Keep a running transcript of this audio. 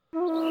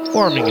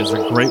Farming is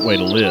a great way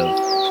to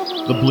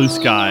live. The blue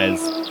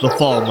skies, the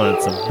fall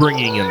months of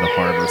bringing in the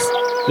harvest,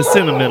 the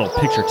sentimental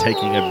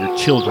picture-taking of your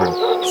children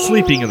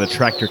sleeping in the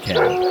tractor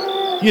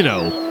cab. You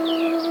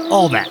know,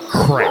 all that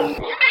crap.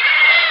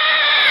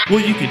 Well,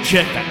 you can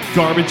check that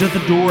garbage at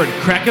the door and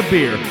crack a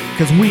beer,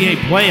 because we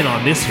ain't playing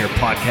on this here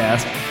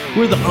podcast.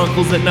 We're the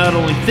uncles that not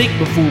only think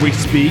before we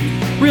speak,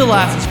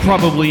 realize it's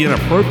probably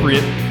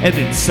inappropriate, and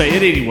then say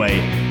it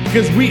anyway,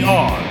 because we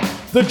are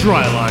the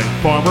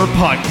Dryline Farmer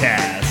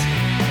Podcast.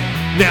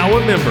 Now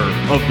a member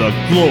of the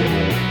Global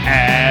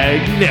Ag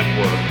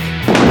Network.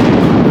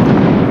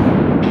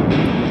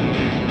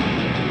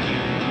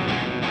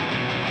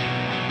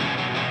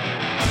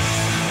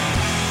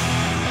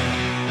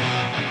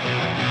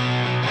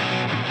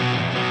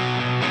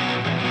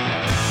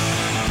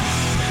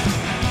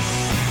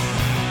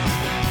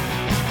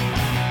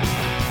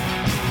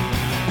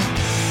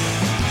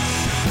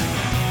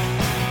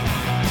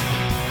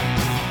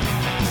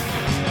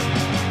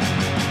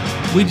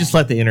 We just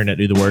let the internet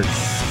do the work.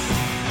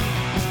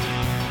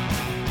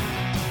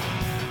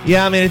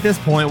 Yeah, I mean, at this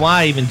point,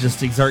 why even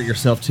just exert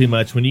yourself too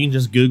much when you can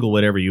just Google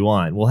whatever you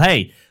want? Well,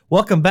 hey,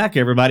 welcome back,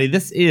 everybody.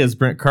 This is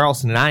Brent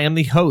Carlson, and I am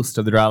the host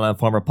of the Dryline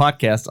Farmer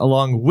Podcast.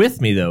 Along with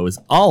me, though, as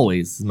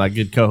always, is my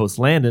good co-host,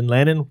 Landon.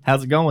 Landon,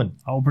 how's it going?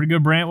 Oh, pretty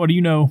good, Brent. What do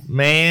you know?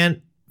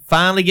 Man,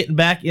 finally getting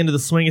back into the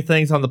swing of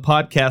things on the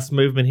podcast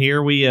movement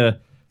here. We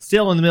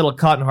still in the middle of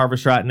cotton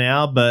harvest right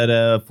now,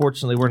 but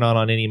fortunately, we're not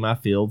on any of my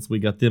fields. We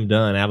got them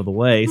done out of the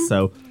way,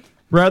 so...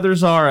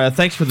 Brothers are,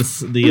 thanks for the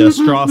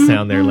straw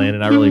sound there,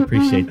 Landon. I really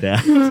appreciate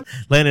that.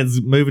 Landon's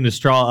moving his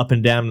straw up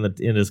and down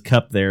in his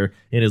cup there.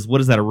 In his,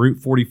 what is that, a Route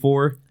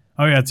 44?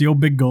 Oh, yeah, it's the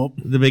old big gulp.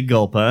 The big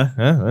gulp, huh?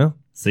 Well,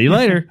 see you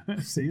later.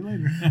 See you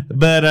later.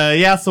 But,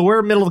 yeah, so we're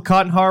in the middle of the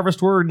cotton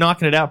harvest. We're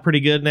knocking it out pretty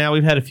good now.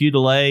 We've had a few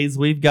delays.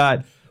 We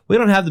don't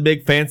have the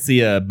big fancy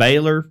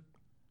baler.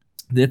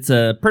 It's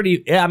a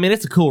pretty, I mean,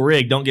 it's a cool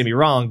rig, don't get me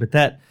wrong, but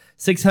that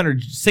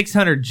 600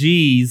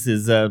 Gs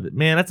is,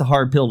 man, that's a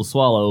hard pill to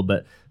swallow,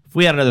 but if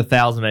we had another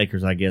 1,000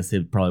 acres, I guess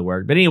it'd probably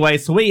work. But anyway,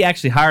 so we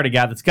actually hired a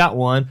guy that's got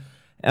one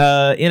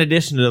in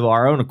addition to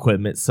our own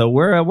equipment. So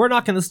we're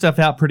knocking this stuff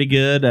out pretty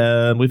good.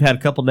 We've had a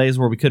couple days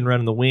where we couldn't run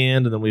in the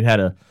wind, and then we've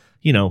had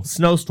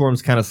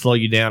snowstorms kind of slow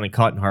you down in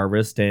cotton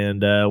harvest.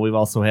 And we've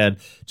also had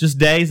just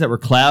days that were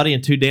cloudy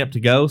and too damp to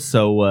go.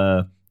 So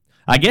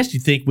I guess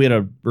you'd think we'd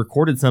have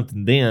recorded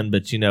something then,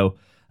 but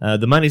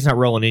the money's not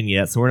rolling in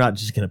yet, so we're not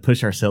just going to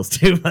push ourselves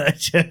too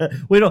much.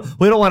 we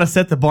don't want to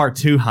set the bar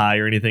too high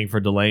or anything for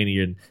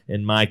Delaney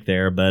and Mike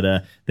there, but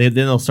then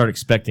they'll start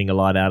expecting a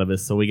lot out of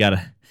us. So we got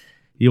to.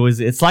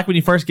 It's like when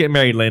you first get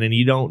married, Landon.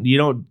 You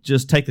don't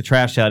just take the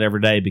trash out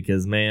every day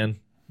because, man,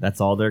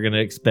 that's all they're going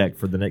to expect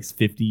for the next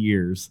 50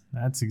 years.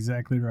 That's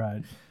exactly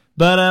right.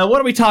 But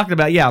what are we talking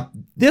about? Yeah,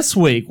 this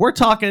week we're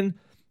talking.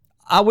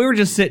 We were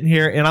just sitting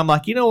here, and I'm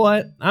like, you know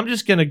what? I'm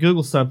just going to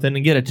Google something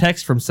and get a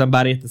text from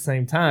somebody at the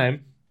same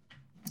time.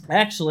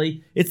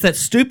 Actually, it's that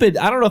stupid,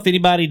 I don't know if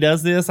anybody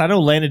does this. I know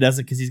Landon does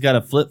it because he's got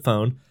a flip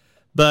phone.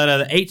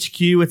 But the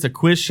HQ, it's a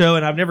quiz show,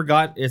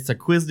 and it's a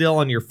quiz deal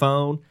on your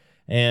phone.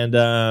 And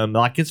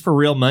it's for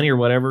real money or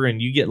whatever,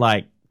 and you get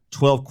like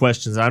 12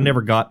 questions. I've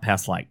never got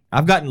past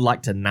I've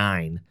gotten to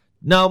 9.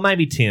 No,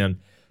 maybe 10.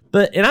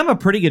 And I'm a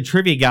pretty good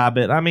trivia guy,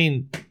 but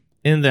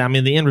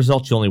the end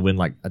result, you only win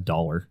like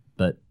 $1.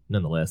 But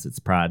nonetheless, it's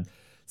pride.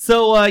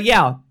 So,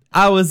 yeah.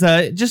 I was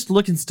just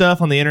looking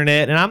stuff on the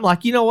internet, and I'm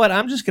like, you know what?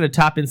 I'm just going to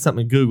type in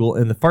something in Google,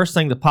 and the first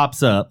thing that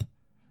pops up,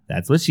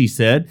 that's what she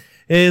said,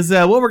 is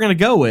what we're going to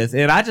go with.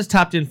 And I just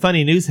typed in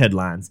funny news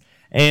headlines.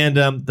 And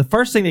the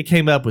first thing that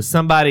came up was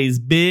somebody's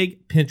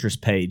big Pinterest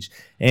page.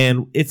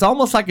 And it's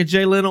almost like a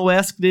Jay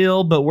Leno-esque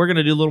deal, but we're going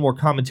to do a little more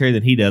commentary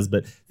than he does.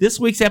 But this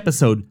week's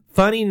episode,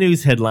 funny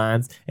news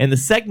headlines, and the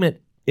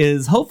segment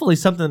is hopefully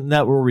something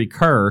that will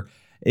recur.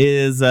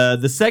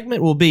 The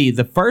segment will be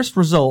the first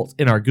result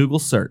in our Google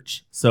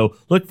search. So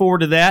look forward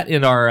to that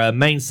in our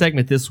main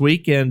segment this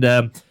week. And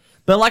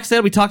but like I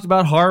said, we talked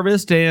about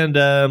harvest. And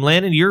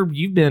Landon,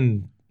 you've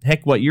been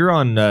you're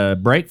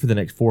on break for the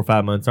next 4 or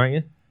 5 months, aren't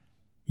you?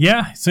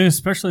 Yeah, so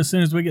especially as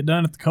soon as we get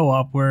done at the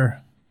co-op, we're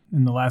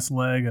in the last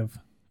leg of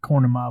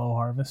corn and milo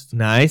harvest.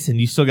 Nice, and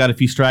you still got a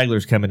few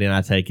stragglers coming in,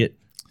 I take it.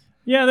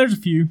 Yeah, there's a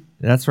few.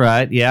 That's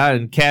right. Yeah,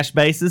 and cash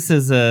basis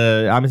is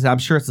I'm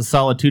sure it's a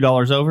solid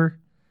 $2 over.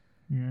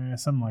 Yeah,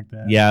 something like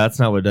that. Yeah, that's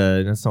not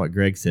what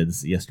Greg said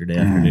yesterday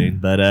afternoon.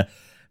 But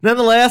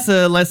nonetheless,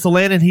 so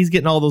Landon, he's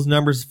getting all those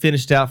numbers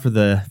finished out for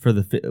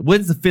the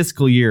when's the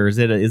fiscal year? Is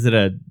it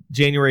a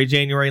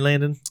January,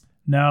 Landon?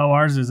 No,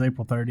 ours is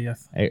April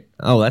 30th. Hey,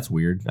 oh, that's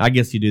weird. I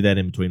guess you do that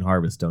in between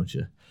harvest, don't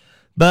you?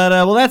 But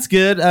well, that's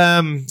good.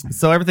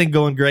 So everything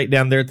going great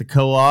down there at the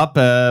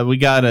co-op. We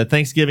got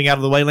Thanksgiving out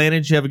of the way,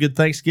 Landon. Did you have a good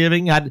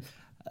Thanksgiving?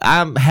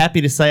 I'm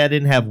happy to say I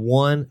didn't have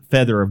one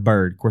feather of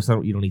bird. Of course,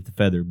 you don't eat the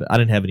feather, but I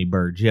didn't have any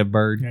bird. Did you have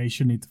bird? Yeah, you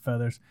shouldn't eat the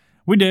feathers.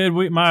 We did.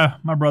 My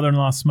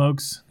brother-in-law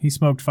smokes. He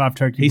smoked 5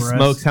 turkey breasts. He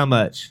smokes how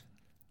much?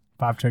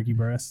 5 turkey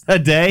breasts. A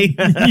day?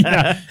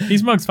 Yeah, he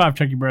smokes 5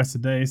 turkey breasts a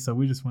day, so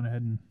we just went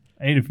ahead and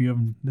ate a few of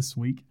them this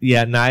week.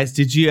 Yeah, nice.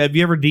 Have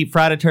you ever deep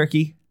fried a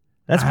turkey?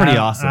 That's pretty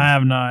awesome. I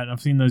have not. I've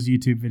seen those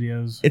YouTube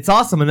videos. It's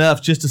awesome enough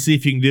just to see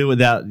if you can do it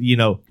without,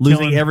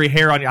 losing every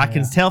hair on you. I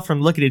can tell from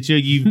looking at you,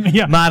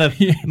 you might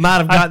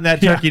have gotten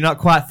that turkey not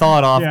quite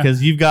thawed off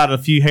because you've got a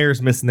few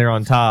hairs missing there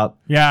on top.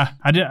 Yeah,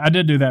 I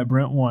did do that,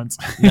 Brent, once.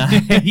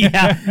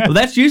 Yeah, well,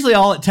 that's usually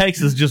all it takes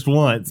is just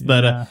once.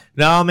 But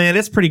no, man,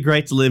 it's pretty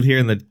great to live here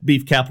in the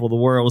beef capital of the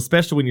world,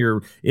 especially when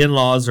your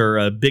in-laws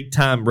are big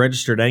time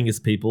registered Angus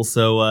people.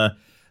 So.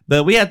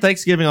 But we had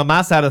Thanksgiving on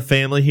my side of the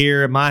family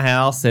here at my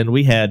house, and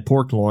we had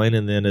pork loin,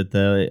 and then at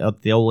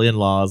the old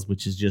in-laws,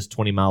 which is just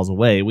 20 miles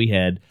away, we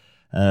had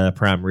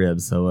prime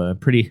ribs. So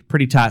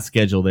pretty tight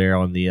schedule there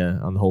on the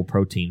whole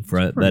protein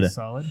front. Pretty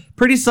solid.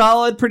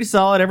 Pretty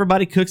solid.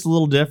 Everybody cooks a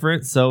little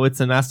different, so it's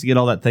nice to get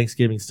all that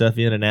Thanksgiving stuff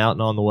in and out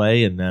and on the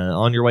way and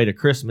on your way to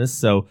Christmas.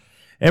 So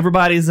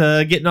everybody's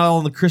getting all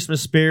in the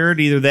Christmas spirit.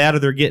 Either that or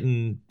they're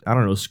getting, I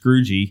don't know,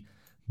 Scroogey.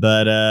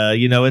 But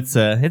it's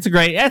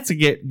a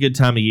good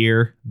time of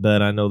year.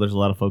 But I know there's a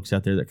lot of folks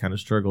out there that kind of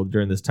struggle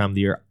during this time of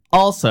the year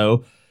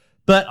also.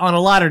 But on a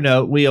lighter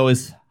note, we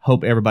always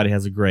hope everybody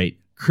has a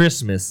great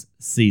Christmas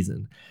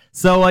season.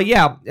 So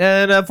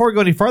and before we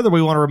go any further,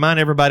 we want to remind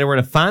everybody where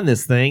to find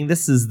this thing.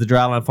 This is the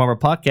Dryland Farmer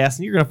Podcast,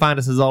 and you're going to find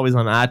us as always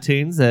on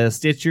iTunes,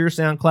 Stitcher,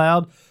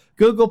 SoundCloud,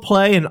 Google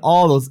Play, and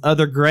all those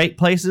other great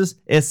places,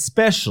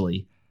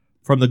 especially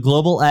from the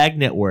Global Ag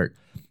Network.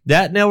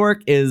 That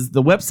network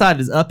the website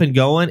is up and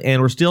going,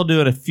 and we're still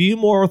doing a few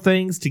more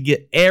things to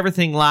get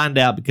everything lined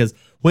out because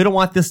we don't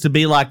want this to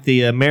be like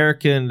the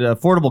American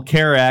Affordable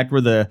Care Act where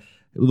the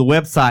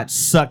website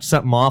sucked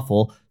something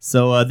awful.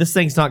 So this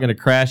thing's not going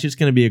to crash. It's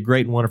going to be a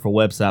great and wonderful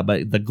website.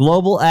 But the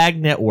Global Ag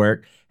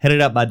Network, headed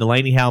up by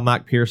Delaney Howe,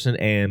 Mike Pearson,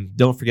 and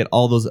don't forget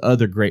all those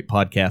other great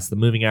podcasts, the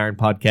Moving Iron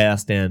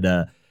Podcast,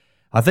 and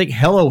I think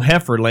Hello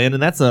Heifer, Landon.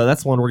 That's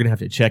one we're gonna have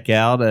to check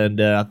out, and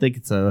I think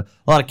it's a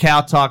lot of cow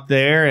talk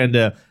there. And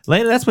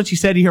Landon, that's what you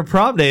said to your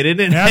prom date,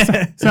 isn't it?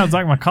 Yeah, sounds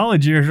like my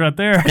college years right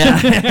there.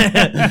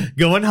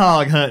 Going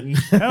hog hunting.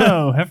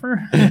 Hello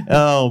Heifer.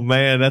 Oh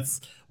man, that's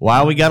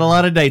why we got a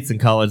lot of dates in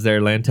college there,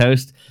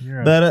 Lantoast.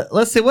 Right. But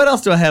let's see, what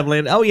else do I have,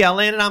 Landon? Oh yeah,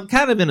 Landon, I'm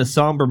kind of in a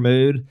somber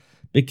mood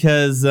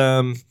because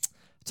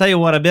tell you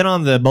what, I've been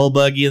on the Bull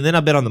Buggy, and then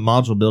I've been on the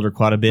Module Builder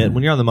quite a bit.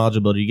 When you're on the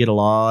Module Builder, you get a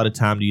lot of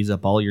time to use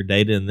up all your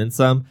data and then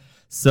some.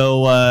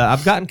 So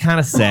I've gotten kind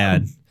of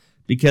sad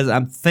because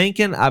I'm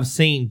thinking I've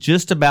seen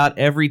just about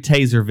every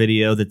Taser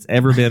video that's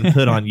ever been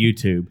put on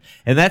YouTube.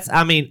 And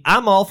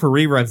I'm all for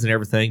reruns and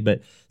everything,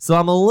 but so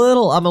I'm a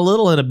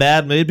little in a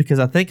bad mood because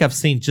I think I've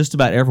seen just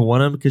about every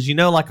one of them. Because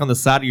like on the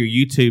side of your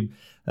YouTube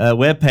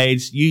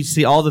webpage, you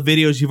see all the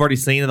videos you've already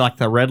seen, and like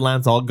the red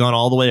line's all gone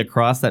all the way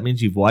across. That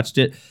means you've watched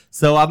it.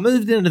 So I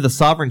moved into the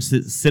sovereign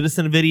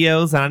citizen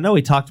videos, and I know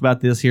we talked about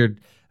this here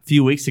a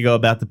few weeks ago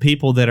about the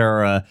people that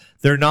are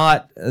they're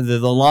not the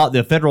law.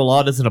 The federal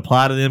law doesn't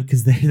apply to them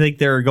because they think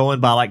they're going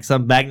by like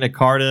some Magna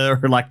Carta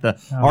or like the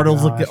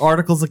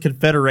Articles of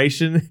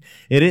Confederation.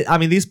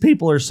 These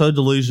people are so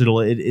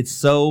delusional. It's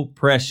so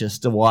precious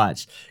to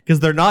watch because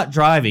they're not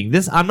driving.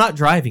 I'm not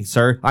driving,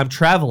 sir. I'm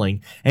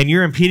traveling, and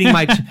you're impeding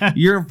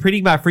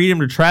my freedom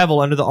to travel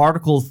under the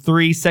Article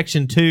 3,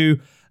 Section 2.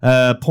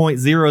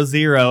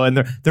 0.00,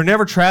 and they're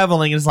never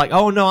traveling, and it's like,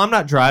 oh no, I'm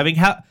not driving.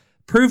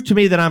 Prove to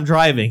me that I'm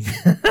driving.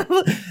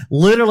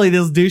 Literally,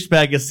 this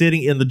douchebag is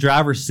sitting in the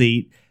driver's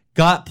seat,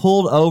 got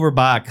pulled over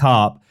by a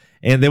cop,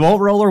 and they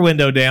won't roll their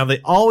window down. They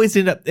always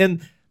end up,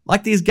 and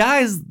like these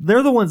guys,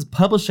 they're the ones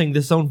publishing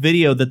this own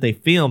video that they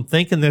film,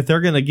 thinking that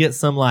they're going to get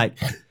some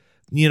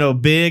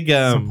big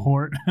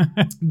support.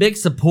 Big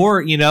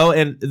support,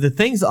 and the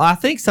things, I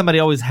think somebody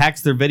always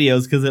hacks their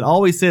videos because it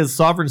always says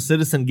sovereign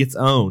citizen gets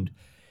owned.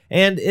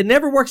 And it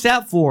never works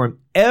out for them.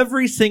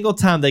 Every single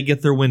time they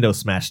get their window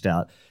smashed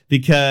out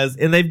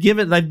they've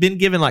been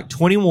given like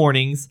 20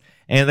 warnings,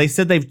 and they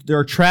said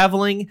they're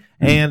traveling,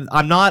 and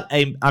I'm not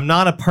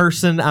a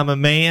person, I'm a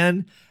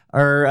man,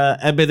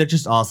 but they're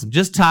just awesome.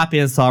 Just type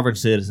in sovereign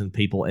citizen,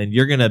 people, and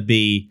you're gonna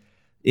be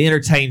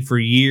entertained for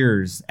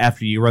years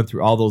after you run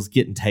through all those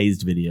getting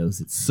tased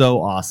videos. It's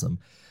so awesome.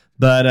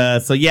 But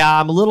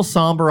I'm a little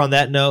somber on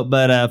that note,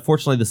 but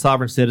fortunately the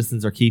sovereign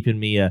citizens are keeping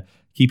me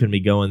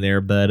going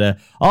there. But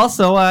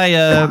also, I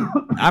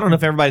don't know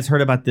if everybody's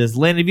heard about this.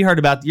 Landon, have you heard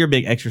about your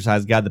big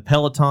exercise guy, the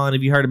Peloton?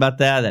 Have you heard about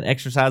that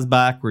exercise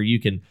bike where you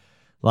can,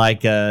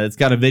 it's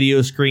got a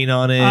video screen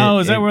on it? Oh,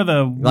 is that where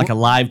a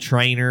live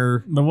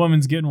trainer? The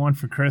woman's getting one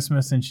for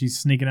Christmas, and she's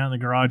sneaking out in the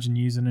garage and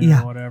using it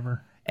or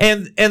whatever.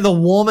 And the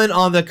woman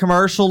on the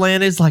commercial,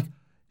 Landon, is like,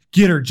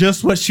 get her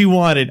just what she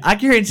wanted. I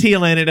guarantee you,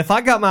 Landon, if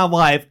I got my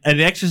wife an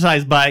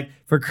exercise bike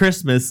for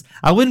Christmas,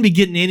 I wouldn't be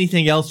getting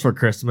anything else for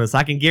Christmas.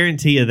 I can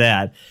guarantee you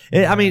that.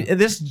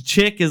 This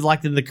chick is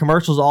like in the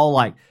commercials all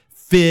like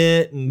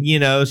fit, and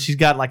she's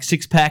got like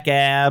 6-pack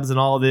abs and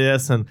all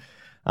this, and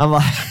I'm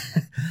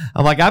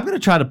like, I'm going to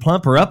try to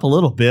plump her up a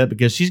little bit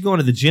because she's going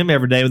to the gym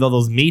every day with all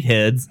those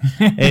meatheads,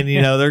 and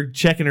they're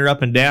checking her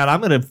up and down.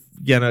 I'm going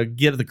to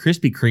get the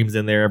Krispy Kremes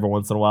in there every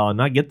once in a while and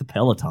not get the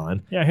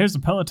Peloton. Yeah, here's a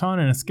Peloton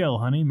and a scale,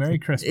 honey. Merry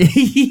Christmas.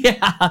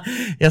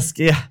 Yes.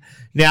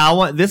 Now I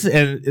want this,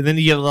 and then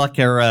you get like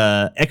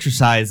our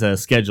exercise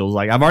schedules.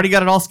 Like I've already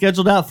got it all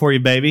scheduled out for you,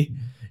 baby.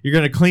 You're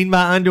going to clean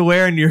my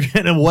underwear and you're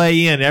going to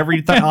weigh in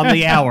on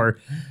the hour.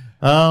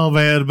 Oh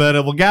man, but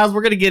well, guys,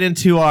 we're going to get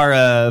into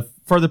our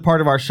further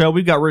part of our show.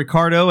 We've got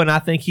Ricardo, and I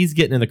think he's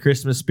getting in the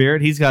Christmas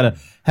spirit. He's got to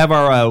have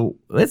our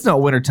it's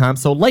not winter time,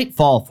 so late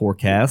fall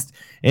forecast.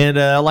 And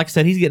like I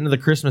said, he's getting into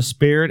the Christmas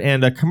spirit.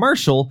 And a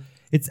commercial.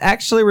 It's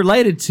actually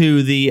related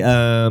to the.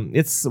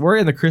 We're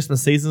in the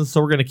Christmas season,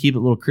 so we're going to keep it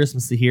a little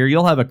Christmassy here.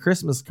 You'll have a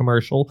Christmas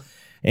commercial,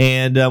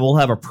 and we'll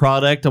have a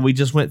product. We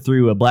just went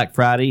through a Black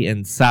Friday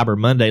and Cyber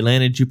Monday.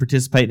 Landon, did you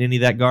participate in any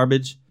of that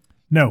garbage?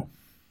 No.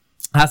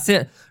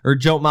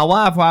 My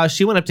wife,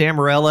 she went up to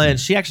Amarella, and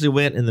she actually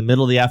went in the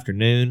middle of the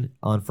afternoon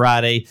on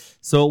Friday.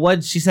 So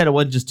she said it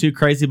wasn't just too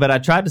crazy, but I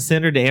tried to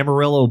send her to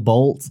Amarillo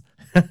Bolt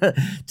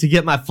to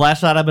get my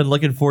flashlight I've been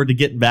looking forward to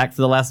getting back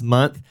for the last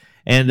month.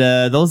 And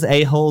those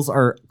a-holes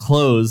are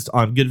closed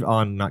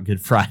on not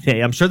Good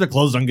Friday. I'm sure they're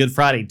closed on Good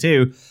Friday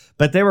too,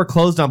 but they were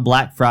closed on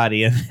Black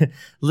Friday. And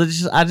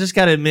I just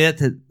got to admit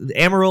that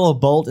Amarillo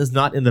Bolt is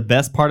not in the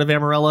best part of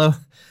Amarillo.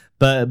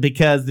 But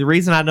because the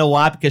reason I know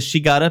why, because she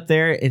got up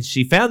there and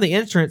she found the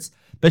entrance,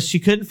 but she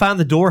couldn't find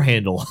the door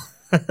handle.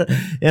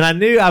 And I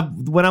knew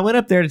when I went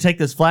up there to take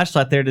this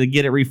flashlight there to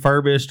get it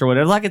refurbished or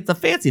whatever, like it's a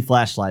fancy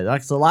flashlight,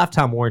 like it's a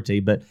lifetime warranty.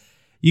 But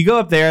you go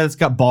up there, it's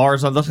got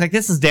bars on. Looks like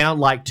this is down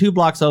like 2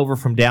 blocks over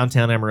from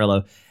downtown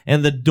Amarillo.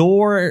 And the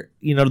door,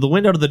 the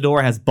window to the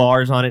door has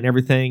bars on it and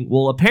everything.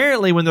 Well,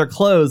 apparently when they're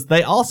closed,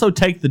 they also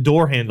take the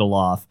door handle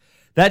off.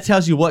 That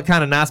tells you what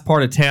kind of nice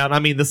part of town. I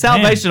mean, the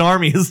Salvation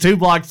Army is 2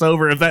 blocks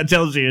over, if that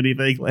tells you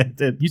anything,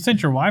 Landon. You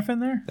sent your wife in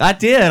there? I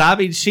did. I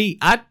mean,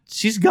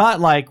 she's got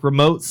like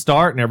remote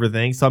start and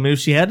everything. So I mean, if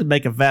she had to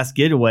make a fast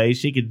getaway,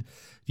 she could,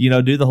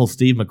 do the whole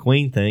Steve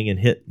McQueen thing and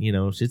hit.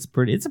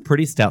 It's a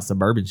pretty stout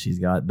Suburban she's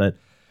got. But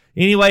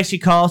anyway, she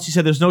called. She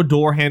said there's no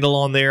door handle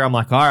on there. I'm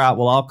like, all right,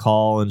 well, I'll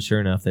call. And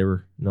sure enough,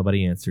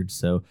 nobody answered.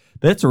 So,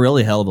 but it's a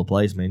really hell of a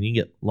place, man. You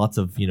can get lots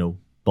of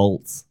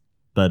bolts,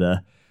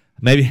 but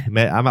Maybe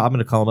I'm going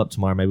to call him up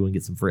tomorrow. Maybe we can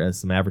get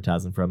some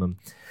advertising from him.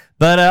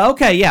 But,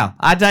 okay, yeah,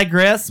 I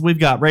digress. We've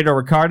got Radar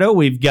Ricardo.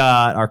 We've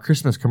got our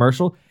Christmas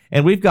commercial.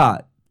 And we've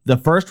got the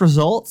first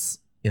results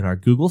in our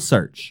Google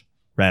search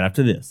right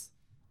after this.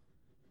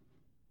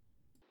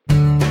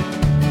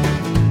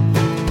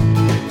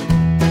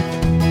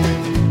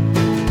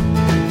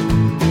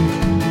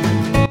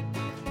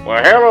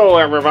 Well, hello,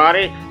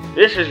 everybody.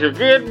 This is your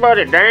good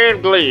buddy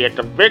Dan Glee at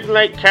the Big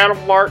Lake Cattle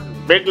Mart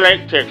in Big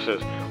Lake,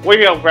 Texas.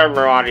 We hope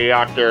everybody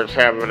out there is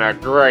having a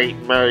great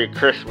Merry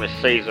Christmas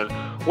season.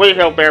 We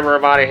hope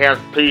everybody has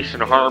peace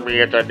and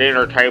harmony at the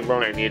dinner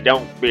table and you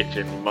don't bitch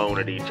and moan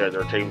at each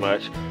other too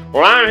much.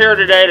 Well, I'm here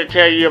today to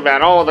tell you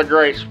about all the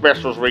great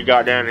specials we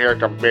got down here at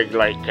the Big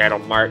Lake Cattle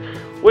Mart.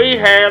 We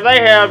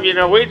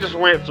just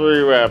went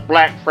through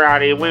Black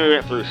Friday and we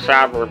went through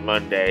Cyber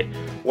Monday.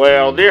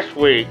 Well, this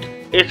week,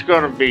 it's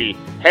going to be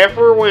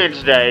Heifer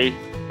Wednesday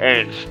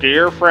and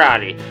Steer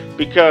Friday,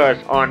 because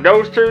on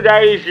those 2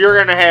 days you're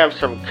going to have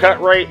some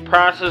cut rate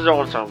prices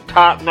on some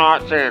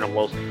top-notch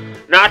animals.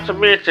 Not to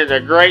mention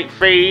the great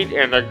feed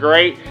and the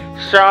great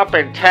shop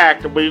and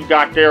tack that we've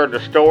got there in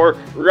the store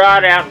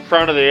right out in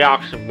front of the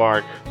auction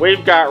barn.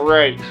 We've got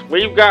rakes,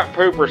 we've got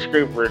pooper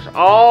scoopers,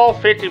 all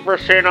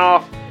 50%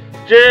 off,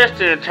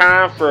 just in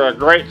time for a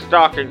great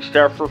stocking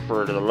stuffer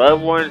for the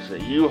loved ones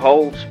that you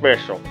hold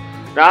special.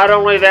 Not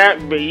only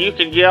that, but you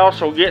can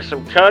also get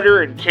some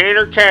cutter and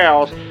canner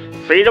cows,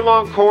 feed them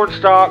on corn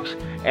stalks,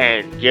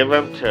 and give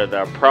them to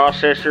the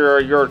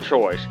processor of your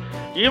choice.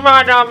 You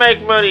might not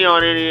make money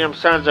on any of them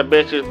sons of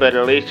bitches, but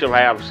at least you'll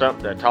have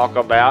something to talk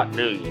about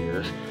New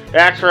Year's.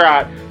 That's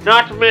right.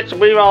 Not to mention,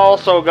 we've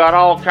also got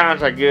all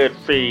kinds of good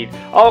feed,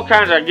 all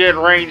kinds of good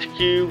range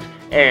cubes,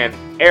 and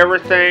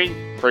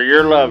everything for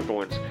your loved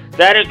ones.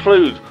 That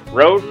includes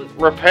rodent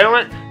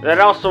repellent. That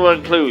also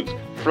includes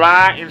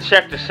fly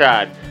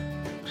insecticide.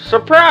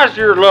 Surprise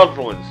your loved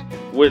ones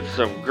with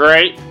some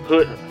great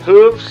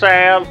hoof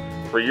salve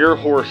for your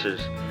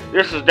horses.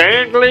 This is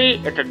Dan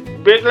Glee at the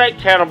Big Lake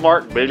Cattle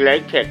Mart in Big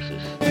Lake,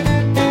 Texas.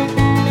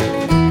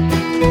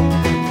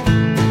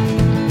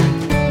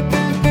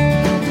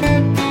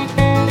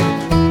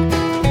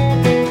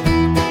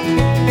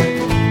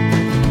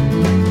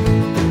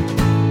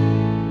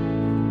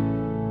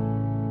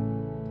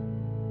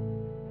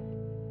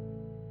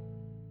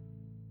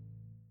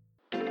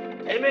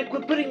 Hey man,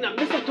 quit putting that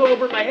mistletoe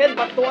over my head,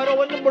 Bato. I don't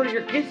want no more of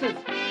your kisses.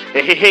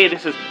 Hey,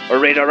 this is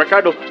Radar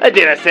Ricardo,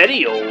 de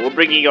serio,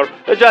 bringing your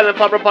Giant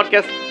Farmer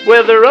Podcast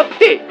weather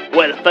update.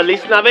 Well,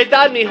 Feliz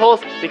Navidad,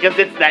 mijos, because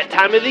it's that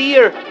time of the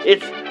year.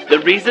 It's the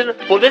reason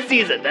for the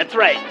season. That's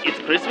right. It's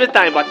Christmas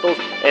time, vatos,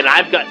 and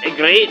I've got a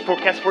great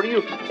forecast for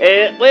you.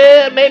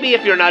 Well, maybe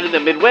if you're not in the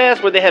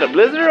Midwest where they had a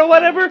blizzard or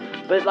whatever,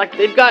 but like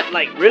they've got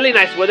like really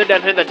nice weather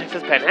down here in the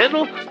Texas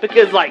Panhandle,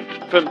 because like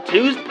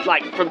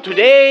from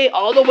today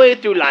all the way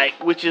through like,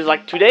 which is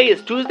like today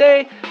is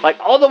Tuesday, like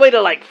all the way to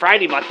like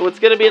Friday, vato, it's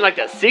gonna be in like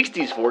the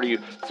 60s for you.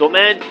 So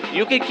man,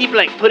 you can keep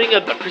like putting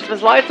up the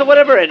Christmas lights or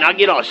whatever and not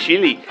get all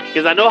chilly,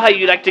 because I know how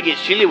you like to get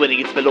chilly when it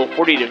gets below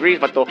 40 degrees,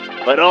 vato.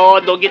 But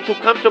don't get too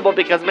comfortable,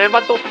 because man,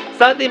 vato,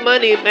 Sunday,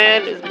 Monday,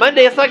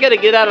 it's not gonna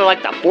get out of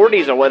like the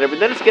 40s or whatever.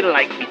 Then it's gonna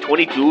like be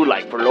 22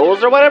 like for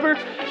lows or whatever.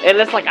 And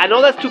it's like, I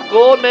know that's too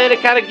cold, man, to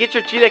kind of get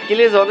your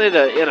chilaquiles on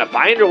in a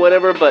bind or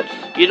whatever, but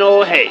you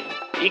know, hey,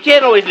 you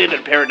can't always live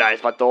in paradise,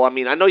 vato. I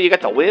mean, I know you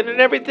got the wind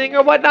and everything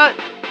or whatnot,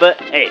 but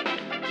hey,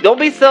 don't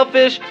be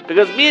selfish,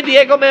 because me and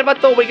Diego, man,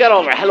 vato, we got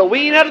all our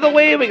Halloween out of the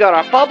way, we got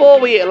our pavo,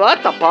 we ate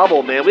lots of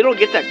pavo, man. We don't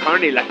get that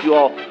carne like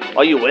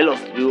all you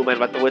abuelos do, man,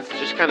 vato. It's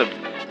just kind of,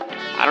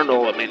 I don't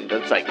know, I mean,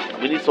 it's like,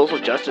 we need social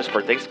justice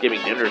for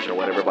Thanksgiving dinners or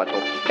whatever, vato.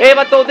 Hey,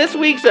 vato, this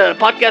week's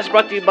podcast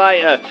brought to you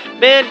by,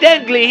 man,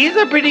 Dan Glee. He's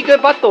a pretty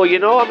good vato, you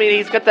know? I mean,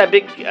 he's got that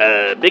big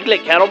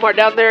Lake Cattle Mart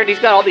down there, and he's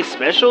got all these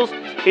specials.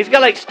 He's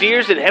got, like,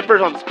 steers and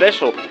heifers on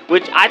special,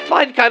 which I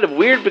find kind of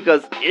weird,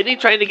 because isn't he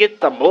trying to get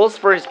the most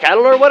for his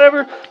cattle or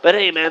whatever? But,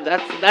 hey, man,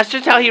 that's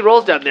just how he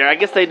rolls down there. I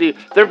guess they do.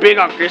 They're big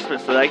on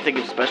Christmas, so they like to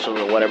give specials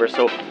or whatever,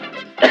 so...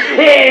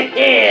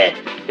 Hey,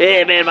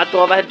 man,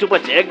 vato, I've had too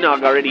much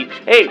eggnog already.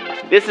 Hey,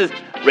 this is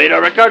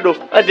Radar Ricardo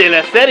de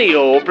la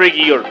Serio,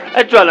 bringing your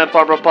Adrenaline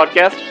Farmer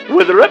podcast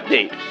weather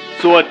update.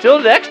 So until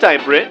next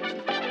time, Brent,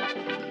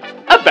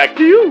 I'm back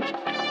to you.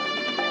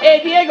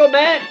 Hey, Diego,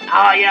 man.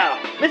 Oh,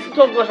 yeah.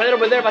 Mistletoe goes right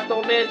over there,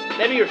 vato, man.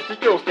 Maybe your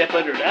sister will step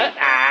under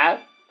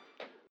that.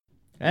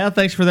 Well,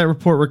 thanks for that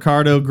report,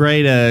 Ricardo.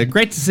 Great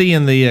to see you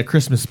in the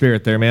Christmas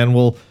spirit there, man.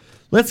 Well,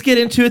 let's get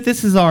into it.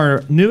 This is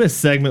our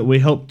newest segment we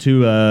hope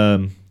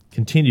to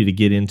continue to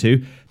get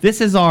into.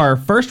 This is our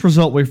first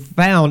result we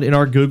found in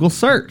our Google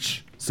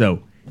search.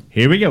 So,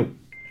 here we go.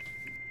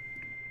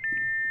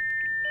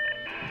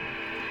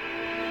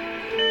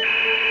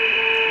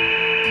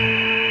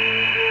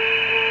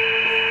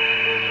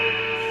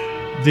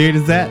 Dude,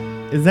 is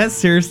that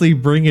seriously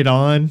Bring It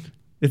On?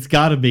 It's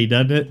gotta be,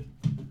 doesn't it?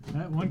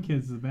 That one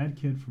kid's the bad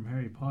kid from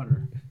Harry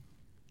Potter.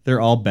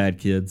 They're all bad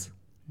kids.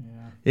 Yeah.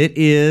 It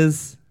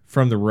is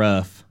from The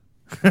Rough.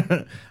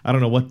 I don't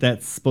know what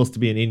that's supposed to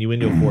be an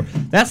innuendo for.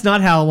 That's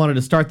not how I wanted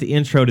to start the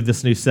intro to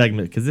this new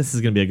segment, because this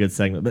is going to be a good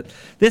segment. But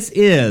this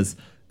is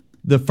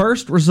the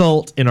first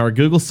result in our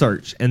Google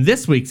search. And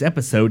this week's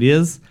episode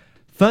is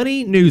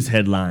funny news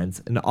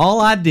headlines. And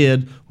all I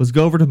did was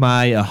go over to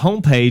my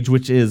homepage,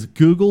 which is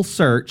Google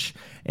search.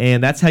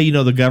 And that's how you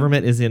know the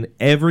government is in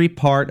every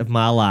part of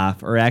my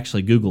life, or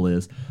actually Google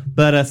is.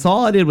 But so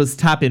all I did was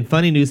type in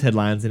funny news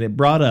headlines, and it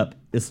brought up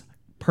this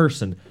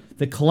person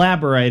that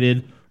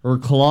collaborated or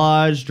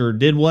collaged or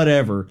did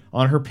whatever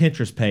on her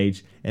Pinterest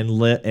page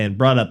and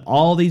brought up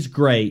all these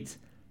great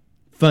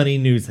funny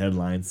news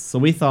headlines. So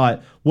we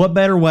thought, what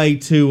better way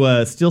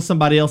to steal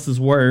somebody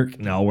else's work?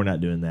 No, we're not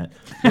doing that.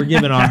 We're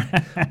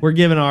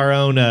giving our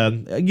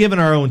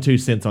own 2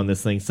 cents on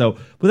this thing. So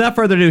without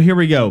further ado, here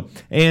we go.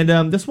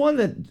 And this one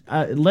that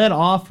I led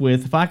off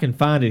with, if I can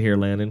find it here,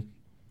 Landon,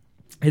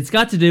 it's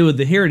got to do with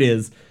here it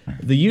is,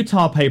 the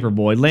Utah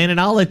Paperboy. Landon,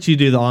 I'll let you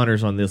do the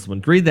honors on this one.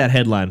 Read that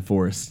headline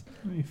for us.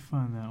 Let me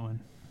find that one.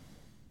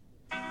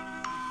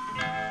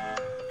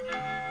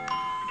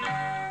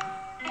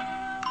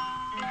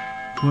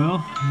 Well,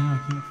 no, I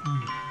can't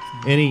find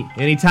it.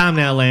 Any time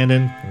now,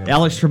 Landon.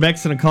 Alex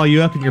Trebek's going to call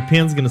you up and your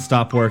pen's going to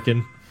stop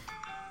working.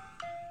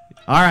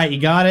 All right,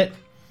 you got it?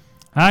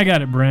 I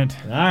got it, Brent.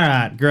 All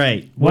right,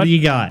 great. What do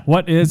you got?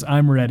 What is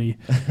I'm ready?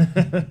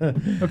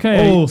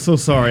 Okay. Oh, so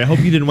sorry. I hope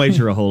you didn't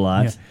wager a whole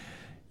lot. Yeah.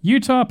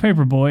 Utah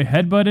Paperboy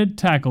headbutted,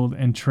 tackled,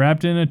 and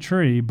trapped in a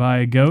tree by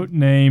a goat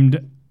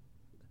named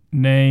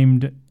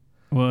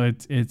well,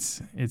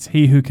 it's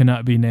he who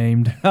cannot be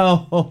named.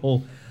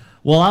 Oh,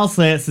 well, I'll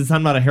say it since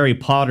I'm not a Harry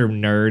Potter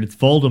nerd. It's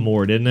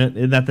Voldemort, isn't it?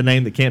 Isn't that the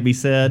name that can't be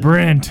said?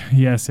 Brent,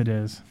 yes, it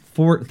is.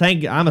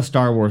 I'm a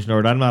Star Wars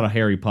nerd. I'm not a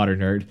Harry Potter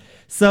nerd.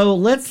 So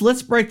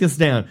let's break this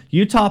down.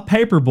 Utah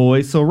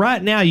Paperboy. So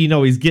right now, you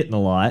know he's getting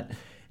a lot,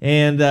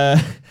 and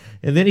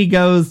then he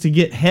goes to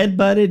get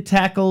headbutted,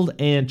 tackled,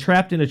 and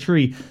trapped in a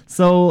tree.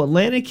 So,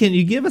 Landon, can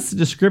you give us a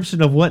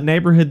description of what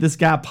neighborhood this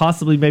guy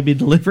possibly may be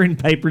delivering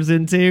papers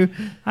into?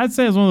 I'd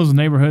say it's one of those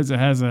neighborhoods that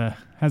has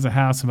a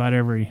house about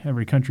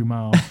every country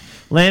mile.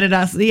 Landon,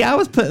 I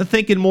was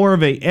thinking more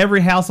of every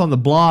house on the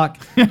block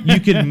you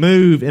could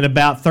move in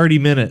about 30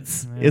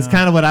 minutes. Yeah. Is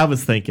kind of what I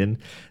was thinking.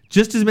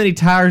 Just as many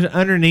tires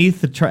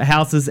underneath the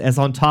houses as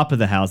on top of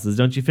the houses,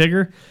 don't you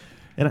figure?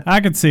 And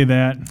I could see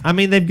that. I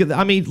mean,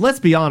 let's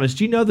be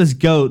honest. You know, this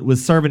goat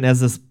was serving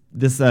as this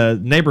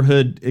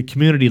neighborhood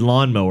community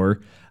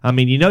lawnmower. I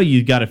mean,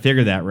 you got to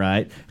figure that,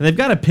 right? And they've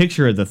got a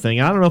picture of the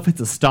thing. I don't know if it's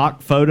a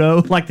stock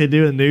photo like they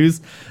do in news.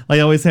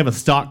 They always have a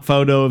stock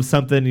photo of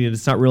something.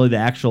 It's not really the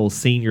actual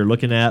scene you're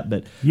looking at,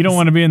 but You don't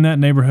want to be in that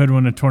neighborhood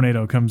when a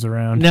tornado comes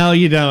around. no,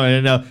 you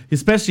don't. No,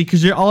 especially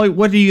because you're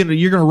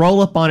gonna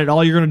roll up on it.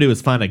 All you're gonna do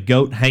is find a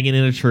goat hanging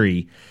in a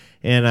tree,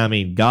 and I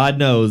mean, God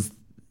knows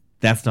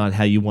that's not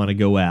how you want to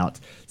go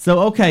out.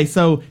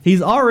 So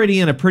he's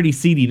already in a pretty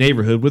seedy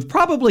neighborhood with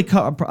probably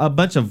a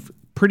bunch of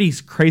pretty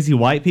crazy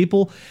white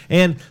people.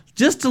 And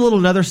just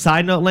another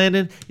side note,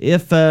 Landon,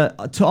 if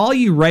to all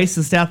you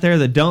racists out there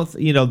that don't,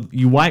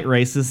 you white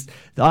racists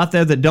out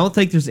there that don't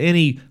think there's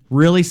any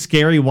really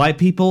scary white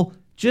people,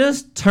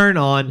 just turn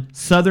on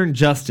Southern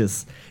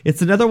Justice.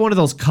 It's another one of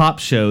those cop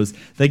shows.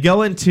 They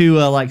go into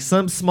like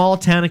some small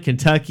town in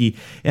Kentucky,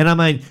 and I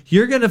mean,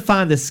 you're going to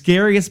find the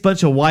scariest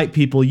bunch of white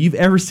people you've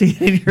ever seen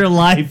in your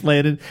life,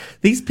 Landon.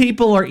 These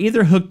people are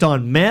either hooked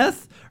on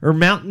meth or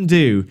Mountain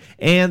Dew,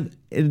 and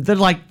they're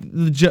like,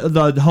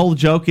 the whole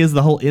joke is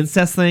the whole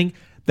incest thing.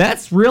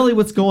 That's really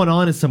what's going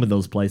on in some of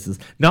those places.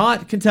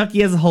 Not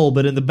Kentucky as a whole,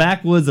 but in the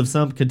backwoods of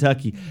some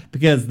Kentucky,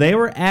 because they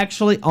were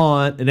actually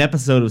on an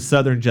episode of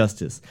Southern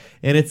Justice.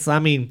 And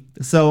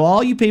so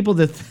all you people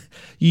that,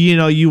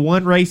 you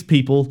one race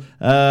people,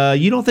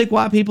 you don't think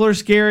white people are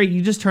scary,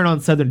 you just turn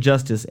on Southern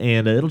Justice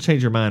and it'll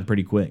change your mind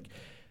pretty quick.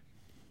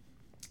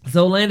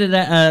 So Landon,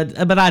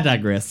 but I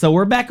digress. So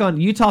we're back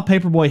on Utah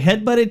Paperboy,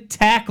 headbutted,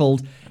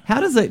 tackled. How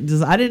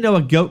I didn't know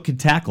a goat could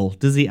tackle.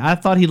 Does he? I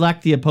thought he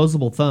lacked the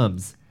opposable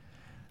thumbs.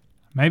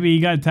 Maybe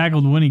he got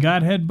tackled when he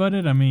got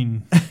headbutted. I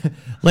mean,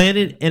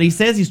 Landon, and he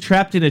says he's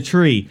trapped in a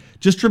tree.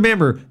 Just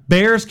remember,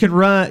 bears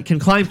can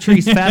climb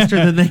trees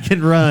faster than they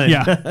can run.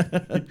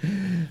 yeah.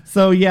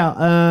 So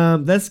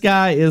this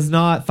guy is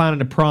not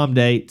finding a prom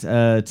date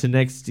to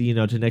next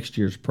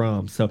year's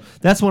prom. So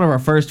that's one of our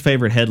first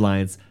favorite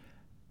headlines.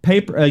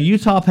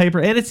 Utah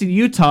paper, and it's in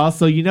Utah,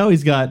 so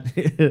he's got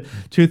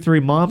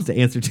 2-3 moms to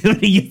answer to when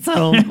he gets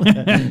home.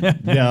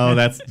 No,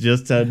 that's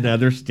just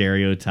another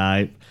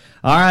stereotype.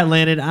 All right,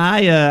 Landon,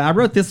 I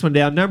wrote this one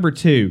down, number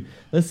 2.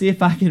 Let's see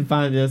if I can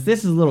find this.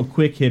 This is a little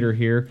quick hitter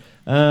here.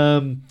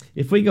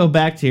 If we go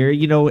back to here,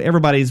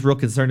 everybody's real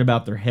concerned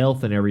about their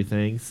health and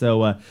everything.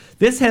 So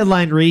this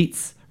headline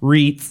reads,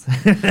 what's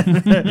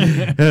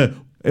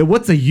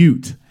a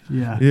ute?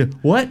 Yeah.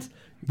 What?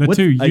 What's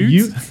a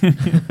ute?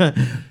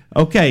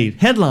 Okay,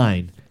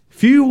 headline.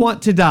 Few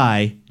want to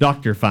die,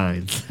 doctor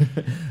finds.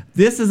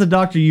 This is a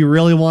doctor you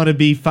really want to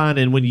be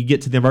finding when you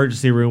get to the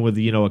emergency room with,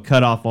 a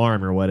cut off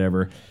arm or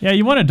whatever. Yeah,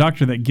 you want a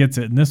doctor that gets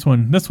it, and this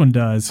one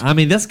does. I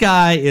mean, this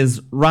guy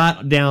is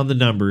right down the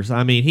numbers.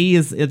 I mean, he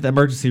is at the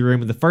emergency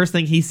room, and the first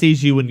thing he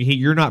sees you when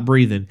you're not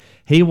breathing,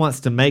 he wants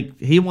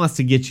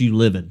to get you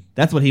living.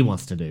 That's what he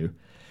wants to do.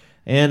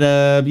 And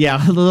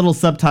the little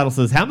subtitle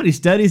says, how many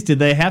studies did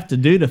they have to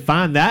do to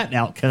find that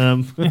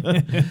outcome?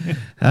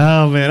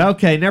 Oh, man.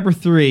 Okay, number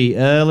 3.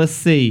 Let's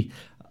see.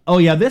 Oh,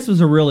 yeah, this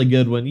was a really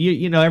good one.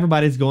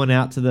 Everybody's going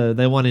out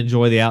they want to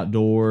enjoy the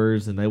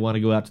outdoors, and they want to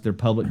go out to their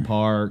public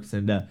parks.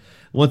 And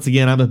once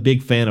again, I'm a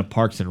big fan of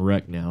Parks and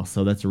Rec now,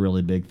 so that's a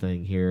really big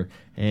thing here.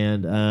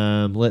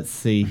 And let's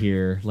see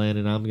here.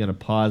 Landon, I'm going to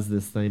pause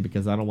this thing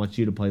because I don't want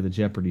you to play the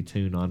Jeopardy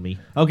tune on me.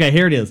 Okay,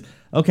 here it is.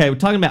 Okay, we're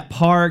talking about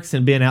parks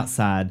and being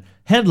outside.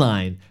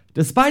 Headline,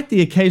 despite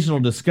the occasional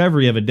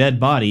discovery of a dead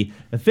body,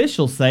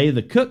 officials say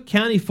the Cook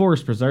County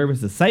Forest Preserve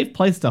is a safe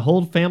place to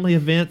hold family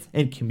events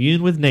and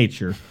commune with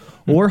nature,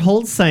 or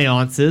hold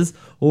seances,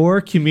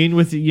 or commune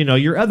with,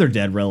 your other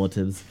dead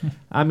relatives.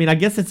 I mean, I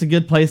guess it's a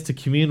good place to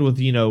commune with,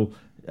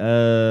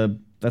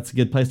 that's a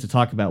good place to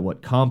talk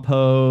about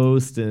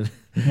compost and...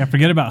 Yeah,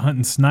 forget about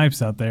hunting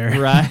snipes out there.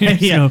 Right,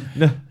 yeah.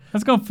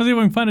 Let's go see if we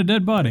can find a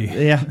dead body.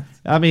 Yeah,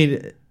 I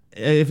mean...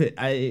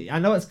 I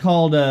know it's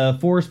called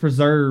Forest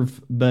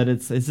Preserve, but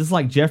it's just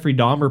like Jeffrey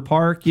Dahmer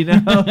Park,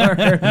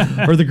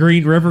 or the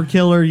Green River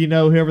Killer,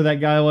 whoever that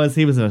guy was.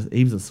 He was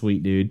a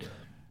sweet dude.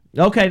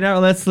 Okay, now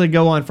let's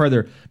go on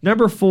further.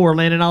 Number 4,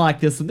 Landon, I like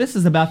this one. This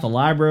is about the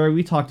library.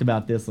 We talked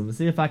about this one. Let's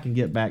see if I can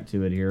get back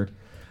to it here.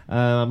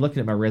 I'm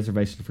looking at my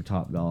reservation for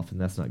Topgolf, and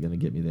that's not going to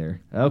get me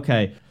there.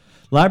 Okay,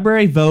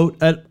 library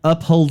vote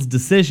upholds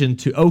decision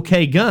to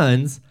okay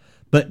guns,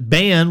 but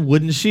ban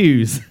wooden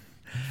shoes.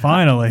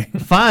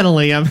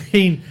 Finally, I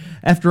mean,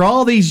 after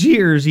all these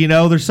years,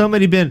 there's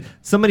been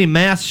so many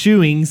mass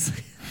shootings.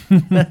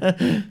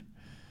 That's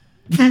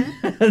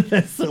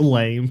so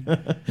lame.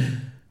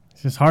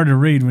 It's just hard to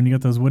read when you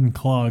got those wooden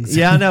clogs.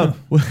 Yeah, I know.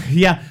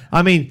 Yeah,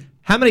 I mean,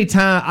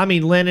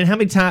 Landon, how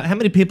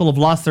many people have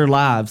lost their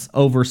lives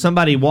over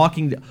somebody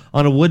walking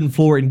on a wooden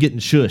floor and getting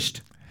shushed?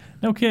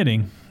 No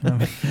kidding.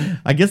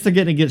 I guess they're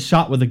getting to get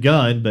shot with a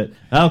gun, but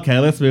okay,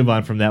 let's move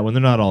on from that one.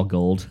 They're not all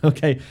gold.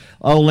 Okay.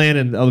 Oh,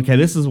 Landon. Okay,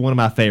 this is one of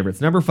my favorites.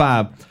 Number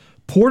 5,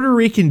 Puerto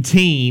Rican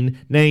teen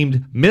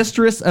named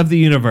Mistress of the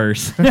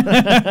Universe.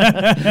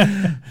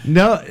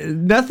 No,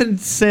 nothing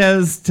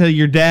says to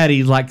your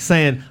daddy like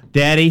saying,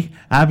 "Daddy,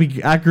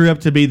 I grew up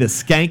to be the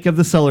skank of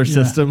the solar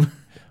system."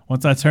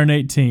 Once I turn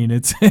 18,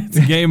 it's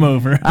game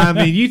over. I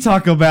mean, you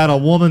talk about a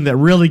woman that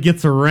really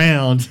gets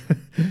around.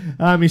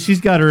 I mean, she's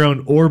got her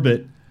own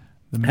orbit.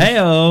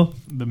 Hey-oh.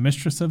 The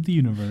mistress of the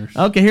universe.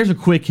 Okay, here's a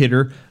quick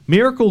hitter.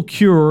 Miracle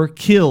cure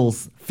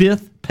kills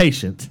 5th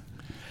patient.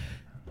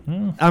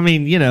 I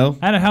mean, you know.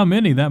 Out of how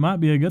many, that might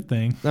be a good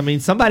thing. I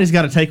mean, somebody's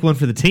got to take one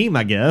for the team,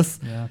 I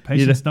guess. Yeah,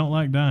 patients don't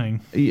like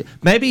dying.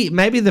 Maybe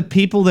the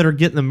people that are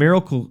getting the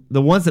miracle,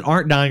 the ones that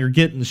aren't dying, are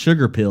getting the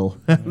sugar pill.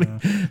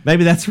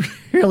 Maybe that's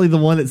really the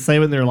one that's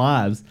saving their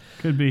lives.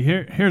 Could be.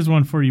 Here's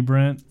one for you,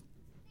 Brent.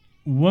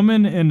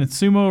 Woman in a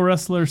sumo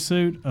wrestler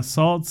suit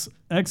assaults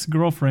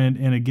ex-girlfriend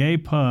in a gay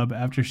pub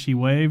after she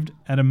waved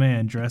at a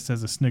man dressed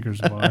as a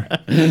Snickers bar.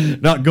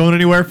 Not going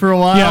anywhere for a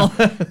while.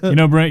 Yeah. You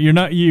know, Brent, you're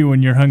not you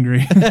when you're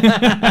hungry.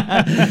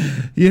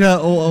 You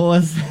know,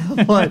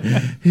 what?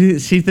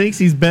 She thinks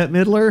he's Bette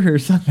Midler or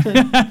something?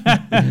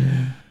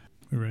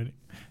 We're ready.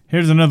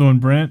 Here's another one,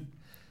 Brent.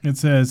 It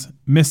says,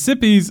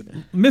 Mississippi's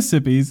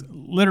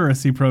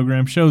literacy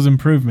program shows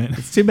improvement.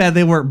 It's too bad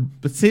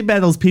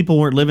those people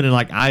weren't living in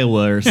like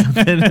Iowa or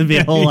something. It'd be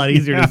a whole lot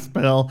easier to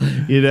spell,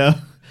 you know.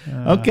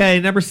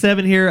 Okay, number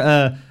 7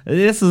 here.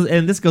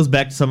 This goes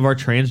back to some of our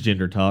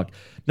transgender talk.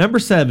 Number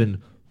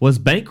 7, was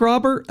bank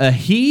robber a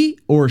he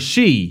or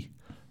she?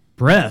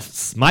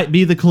 Breasts might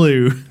be the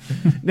clue.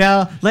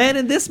 Now,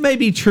 Landon, this may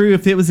be true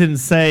if it was in,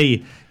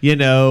 say, you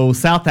know,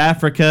 South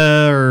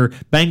Africa or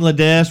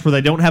Bangladesh where they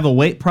don't have a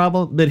weight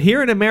problem. But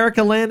here in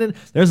America, Landon,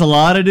 there's a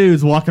lot of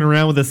dudes walking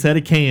around with a set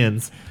of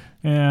cans.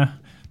 Yeah.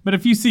 But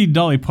if you see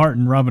Dolly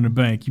Parton robbing a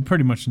bank, you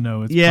pretty much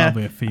know it's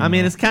probably a female. I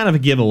mean, it's kind of a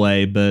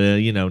giveaway, but,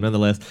 you know,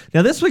 nonetheless.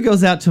 Now, this one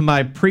goes out to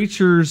my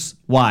preacher's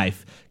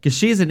wife because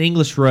she's an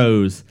English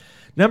rose.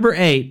 Number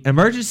 8,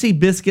 emergency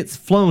biscuits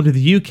flown to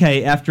the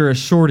UK after a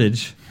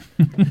shortage.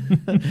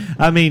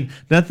 I mean,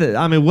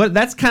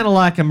 that's kind of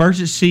like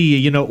emergency,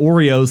 you know,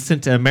 Oreos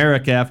sent to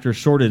America after a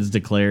shortage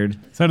declared.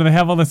 So do they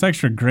have all this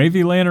extra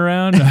gravy laying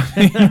around?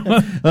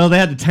 Well, they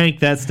had to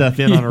tank that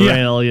stuff in on a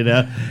rail, you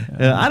know.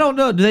 I don't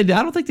know. I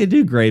don't think they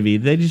do gravy.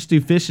 They just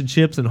do fish and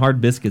chips and hard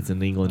biscuits in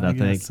England, I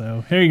think.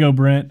 So here you go,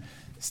 Brent.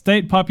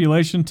 State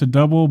population to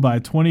double by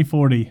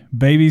 2040.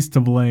 Babies to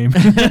blame.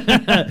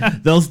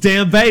 Those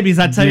damn babies!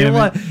 I tell you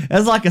what,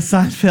 that's like a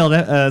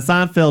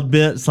Seinfeld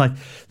bit. It's like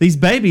these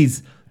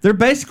babies. They're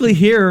basically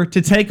here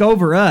to take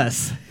over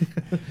us.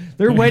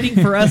 They're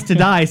waiting for us to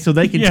die so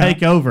they can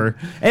take over,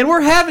 and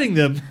we're having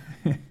them.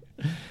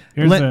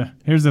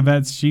 Here's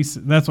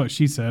that's what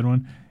she said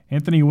when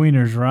Anthony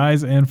Weiner's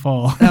rise and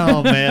fall.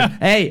 Oh man,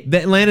 hey,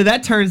 Atlanta,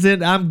 that turns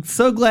in. I'm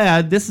so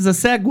glad this is a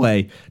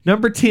segue.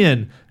 Number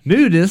 10,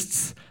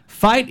 nudists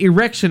fight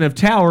erection of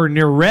tower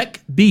near Wreck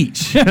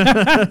Beach.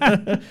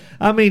 I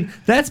mean,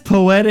 that's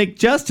poetic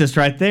justice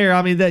right there.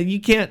 I mean, that you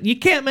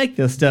can't make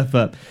this stuff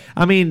up.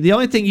 I mean, the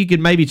only thing you could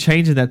maybe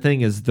change in that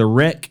thing is the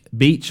Wreck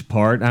Beach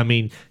part. I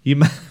mean, you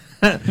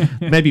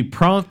maybe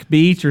Pronk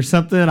Beach or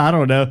something. I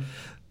don't know,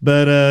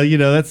 but you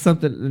know, that's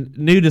something.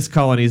 Nudist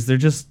colonies, they're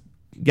just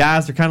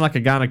guys. They're kind of like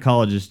a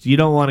gynecologist. You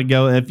don't want to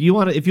go if you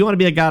want to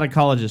be a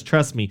gynecologist.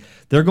 Trust me,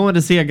 they're going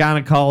to see a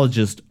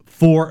gynecologist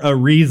for a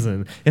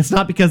reason. It's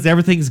not because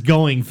everything's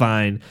going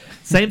fine.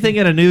 Same thing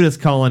at a nudist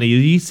colony.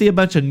 You see a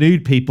bunch of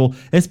nude people,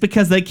 it's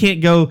because they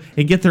can't go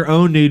and get their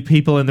own nude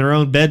people in their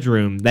own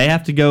bedroom. They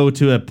have to go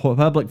to a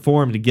public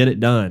forum to get it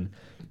done.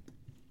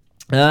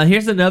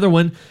 Here's another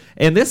one,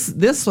 and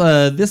this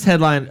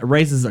headline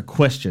raises a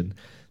question.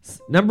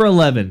 Number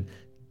 11,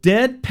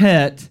 dead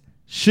pet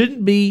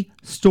shouldn't be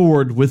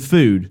stored with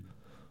food,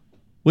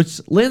 which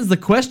lends the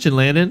question,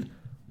 Landon,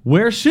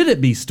 where should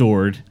it be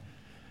stored?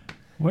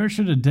 Where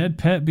should a dead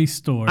pet be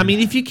stored? I mean,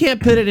 if you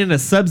can't put it in a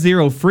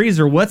Sub-Zero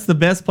freezer, what's the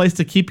best place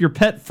to keep your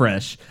pet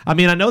fresh? I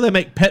mean, I know they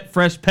make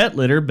fresh pet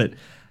litter, but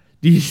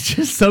do you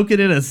just soak it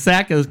in a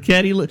sack of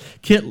kitty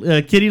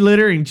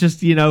litter and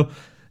just, you know,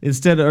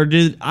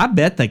 I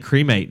bet they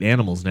cremate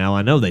animals now.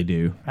 I know they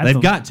do.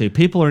 They've got to.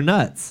 People are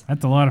nuts.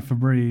 That's a lot of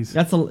Febreze.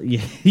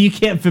 You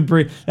can't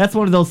Febreze. That's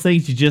one of those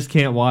things you just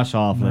can't wash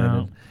off.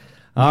 No.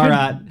 All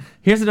right.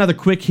 Here's another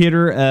quick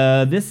hitter.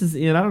 This is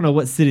in, I don't know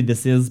what city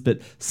this is, but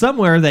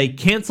somewhere they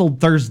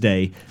canceled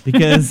Thursday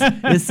because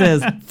it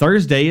says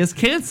Thursday is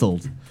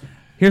canceled.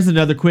 Here's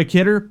another quick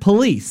hitter.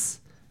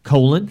 Police,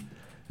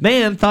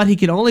 man thought he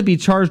could only be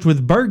charged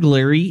with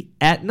burglary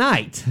at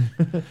night.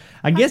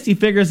 I guess he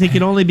figures he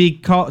could only be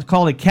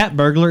called a cat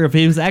burglar if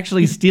he was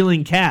actually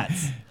stealing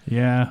cats.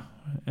 Yeah.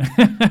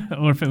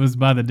 Or if it was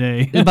by the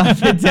day. By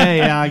the day,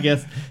 yeah, I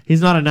guess.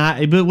 He's not a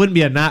night. It wouldn't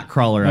be a night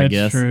crawler, I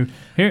guess. That's true.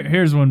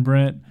 Here's one,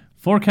 Brent.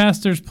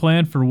 Forecasters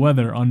plan for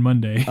weather on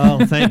Monday.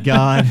 Oh, thank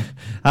God.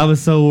 I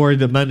was so worried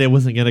that Monday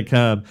wasn't going to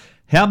come.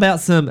 How about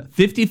some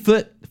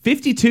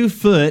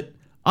 52-foot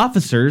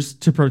officers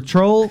to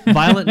patrol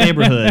violent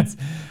neighborhoods?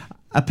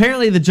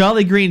 Apparently, the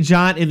Jolly Green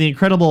Giant and the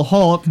Incredible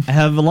Hulk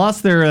have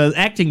lost their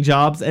acting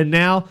jobs, and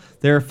now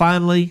they're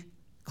finally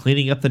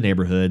cleaning up the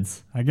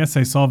neighborhoods. I guess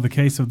they solved the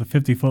case of the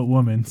 50-foot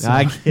woman. So.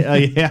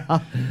 Yeah.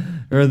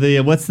 or the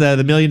what's the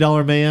 $1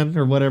 Million Man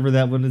or whatever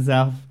that one is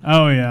out.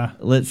 Oh yeah.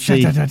 Let's see.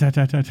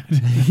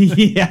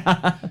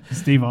 Yeah.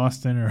 Steve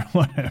Austin or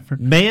whatever.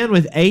 Man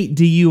with 8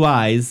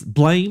 DUIs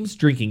blames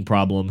drinking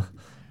problem.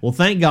 Well,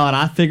 thank God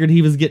I figured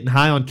he was getting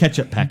high on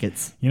ketchup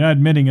packets. You're not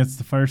admitting it's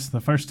the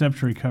first step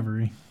to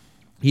recovery.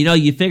 You know,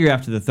 you figure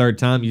after the third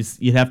time,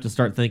 you have to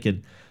start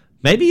thinking,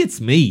 maybe it's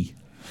me.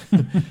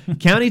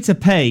 County to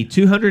pay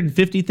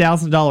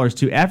 $250,000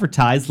 to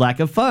advertise lack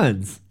of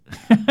funds.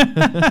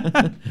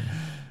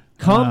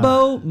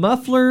 Combo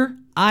muffler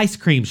ice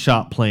cream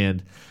shop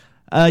planned.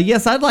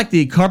 Yes, I'd like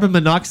the carbon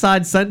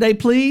monoxide sundae,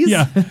 please.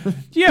 Yeah.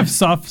 Do you have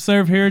soft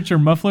serve here at your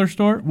muffler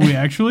store? We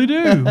actually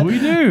do. We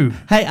do.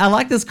 Hey, I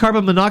like this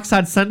carbon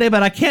monoxide sundae,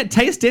 but I can't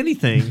taste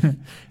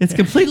anything. It's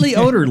completely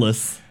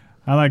odorless.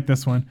 I like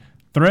this one.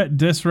 Threat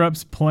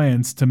disrupts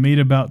plans to meet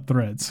about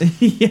threats.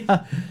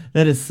 Yeah,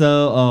 that is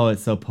so.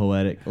 It's so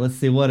poetic. Let's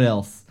see what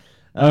else.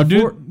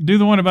 Do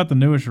the one about the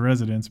newest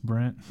residents,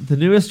 Brent. The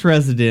newest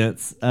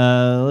residents.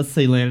 Let's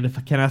see, Landon.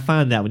 Can I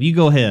find that one? You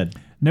go ahead.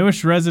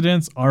 Newest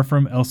residents are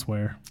from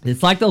elsewhere.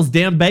 It's like those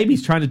damn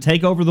babies trying to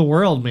take over the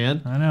world,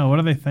 man. I know. What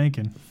are they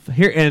thinking?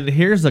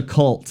 Here's a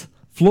cult.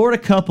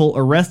 Florida couple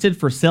arrested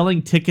for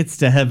selling tickets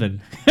to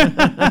heaven.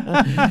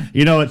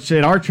 You know,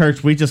 in our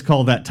church, we just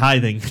call that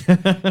tithing.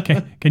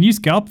 Can you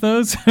scalp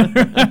those?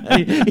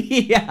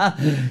 Yeah.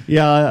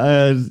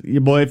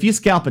 Boy, if you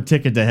scalp a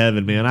ticket to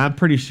heaven, man, I'm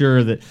pretty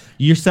sure that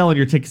you're selling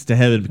your tickets to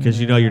heaven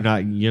because you know you're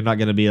not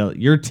going to be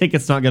your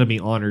ticket's not going to be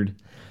honored.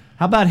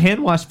 How about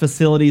hand wash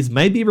facilities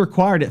may be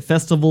required at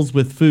festivals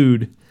with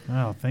food?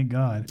 Oh, thank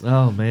God.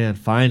 Oh, man,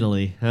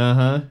 finally.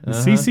 The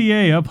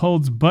CCA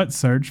upholds butt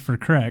search for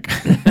crack.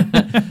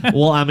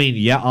 Well, I mean,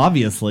 yeah,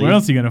 obviously. Where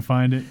else are you going to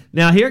find it?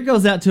 Now, here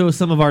goes out to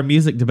some of our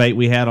music debate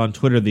we had on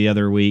Twitter the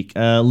other week.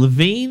 Avril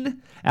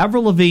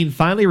Lavigne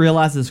finally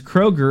realizes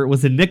Kroger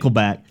was in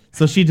Nickelback,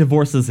 so she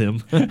divorces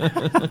him.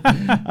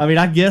 I mean,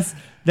 I guess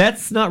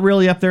that's not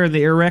really up there in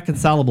the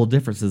irreconcilable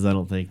differences, I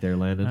don't think, there,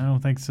 Landon. I don't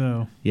think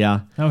so.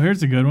 Yeah. Oh,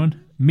 here's a good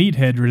one.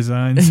 Meathead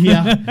resigns.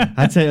 Yeah,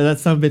 I tell you, that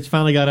son of a bitch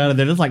finally got out of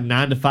there. It's like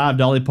 9 to 5,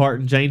 Dolly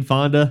Parton, Jane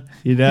Fonda.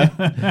 You know,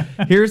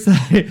 here's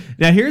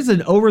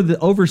an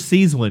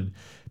overseas one.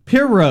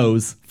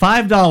 Pirros,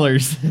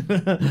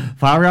 $5.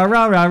 Fa ra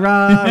ra ra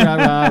ra ra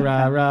ra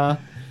ra ra.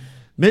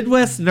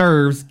 Midwest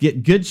nerves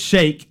get good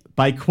shake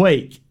by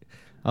Quake.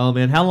 Oh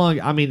man, how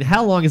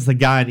long has the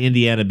guy in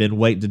Indiana been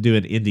waiting to do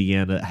an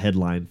Indiana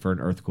headline for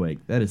an earthquake?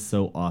 That is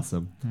so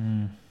awesome.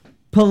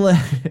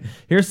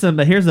 Here's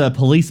a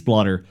police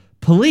blotter.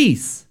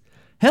 Police,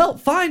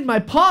 help find my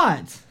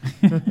pot.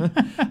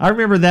 I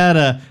remember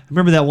that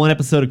one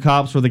episode of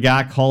Cops where the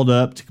guy called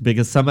up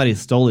because somebody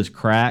stole his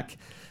crack.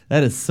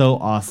 That is so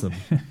awesome.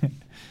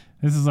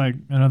 This is like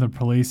another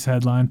police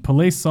headline.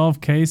 Police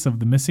solve case of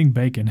the missing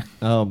bacon.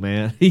 Oh,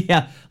 man.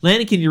 Yeah.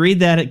 Lanny, can you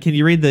read that? Can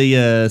you read the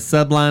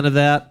subline of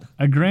that?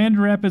 A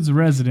Grand Rapids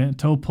resident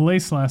told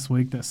police last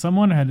week that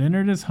someone had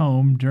entered his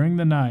home during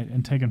the night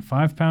and taken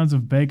 5 pounds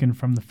of bacon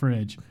from the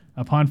fridge.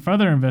 Upon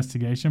further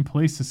investigation,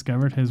 police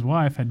discovered his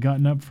wife had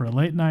gotten up for a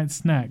late-night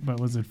snack but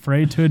was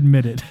afraid to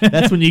admit it.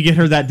 That's when you get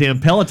her that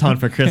damn Peloton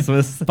for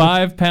Christmas.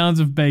 5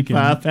 pounds of bacon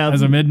 5 pounds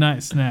as a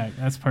midnight snack.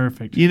 That's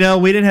perfect. You know,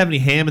 we didn't have any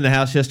ham in the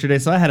house yesterday,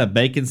 so I had a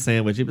bacon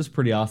sandwich. It was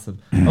pretty awesome.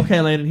 Okay,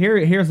 Landon,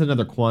 here's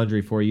another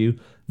quandary for you.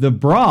 The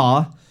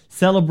bra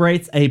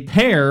celebrates a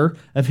pair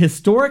of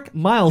historic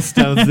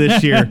milestones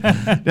this year.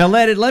 Now,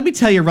 Landon, let me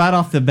tell you right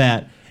off the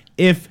bat,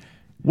 if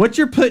what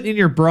you're putting in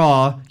your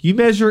bra, you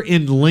measure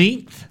in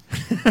length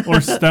or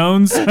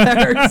stones,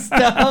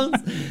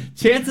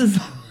 chances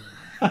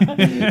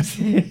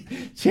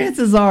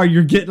are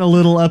you're getting a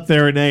little up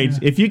there in age.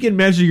 If you can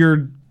measure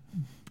your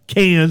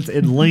cans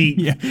in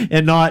length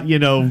and not,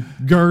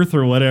 girth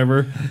or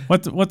whatever.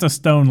 What's a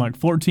stone, like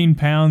 14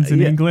 pounds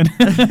in England?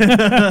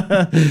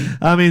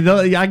 I mean,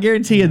 I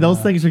guarantee you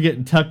those things are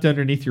getting tucked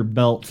underneath your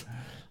belt.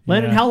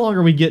 Landon, how long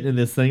are we getting in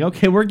this thing?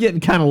 Okay, we're getting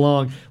kind of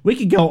long. We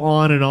could go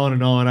on and on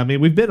and on. I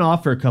mean, we've been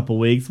off for a couple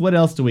weeks. What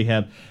else do we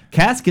have?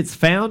 Caskets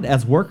found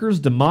as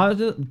workers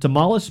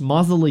demolish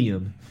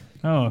mausoleum.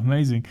 Oh,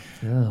 amazing.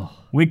 Oh.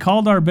 We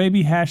called our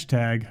baby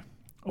hashtag,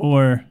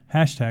 or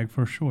hashtag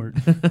for short.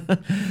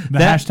 The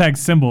hashtag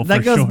symbol for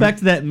short. That goes back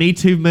to that Me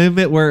Too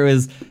movement where it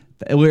was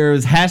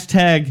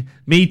hashtag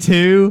Me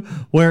Too,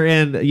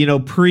 wherein,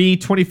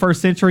 pre-21st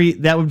century,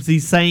 that would be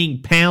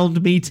saying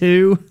pound Me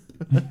Too.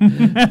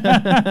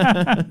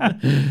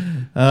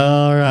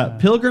 All right.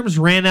 Pilgrims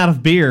ran out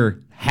of beer.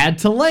 Had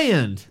to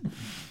land.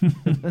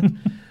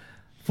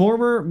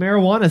 Former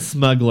marijuana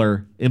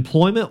smuggler.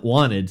 Employment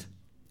wanted.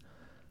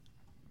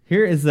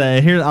 Here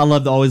I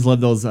always love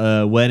those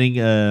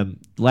wedding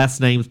last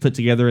names put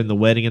together in the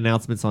wedding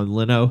announcements on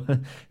Leno.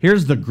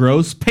 Here's the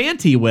gross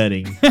panty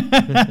wedding.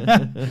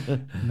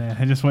 Man,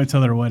 I just wait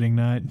till their wedding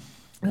night.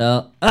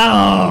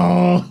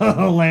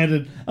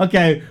 Landon.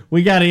 Okay,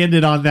 we got to end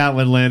it on that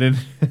one, Landon.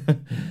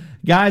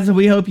 Guys,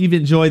 we hope you've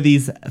enjoyed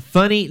these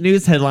funny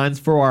news headlines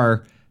for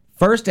our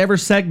first ever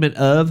segment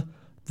of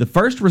the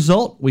first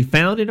result we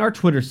found in our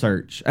Twitter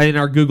search, in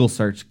our Google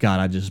search. God,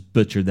 I just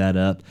butchered that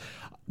up.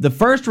 the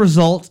first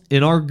result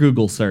in our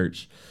Google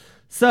search.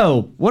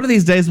 So, one of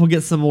these days we'll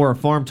get some more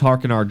Farm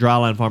Talk in our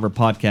Dryline Farmer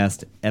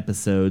podcast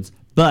episodes.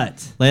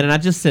 But, Landon, I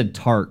just said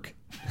Tark.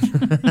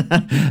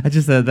 I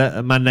just said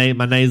that my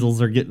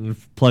nasals are getting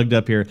plugged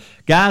up here.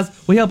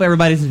 Guys, we hope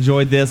everybody's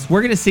enjoyed this.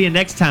 We're going to see you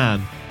next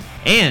time.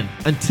 And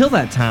until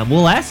that time,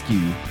 we'll ask you,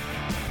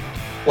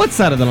 what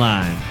side of the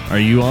line are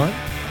you on?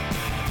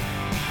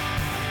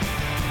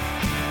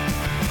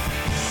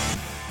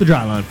 The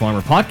Dryline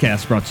Farmer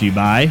podcast brought to you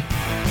by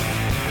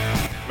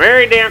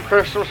Merry damn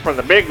Christmas from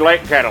the Big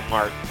Lake Cattle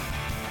Mart.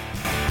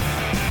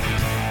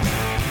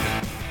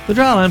 The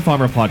Dryline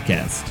Farmer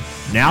podcast,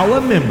 now a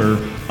member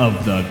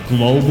of the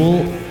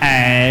Global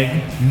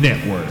Ag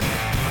Network.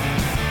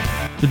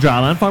 The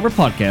Dryline Farmer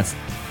podcast,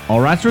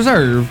 all rights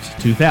reserved,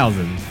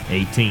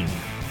 2018.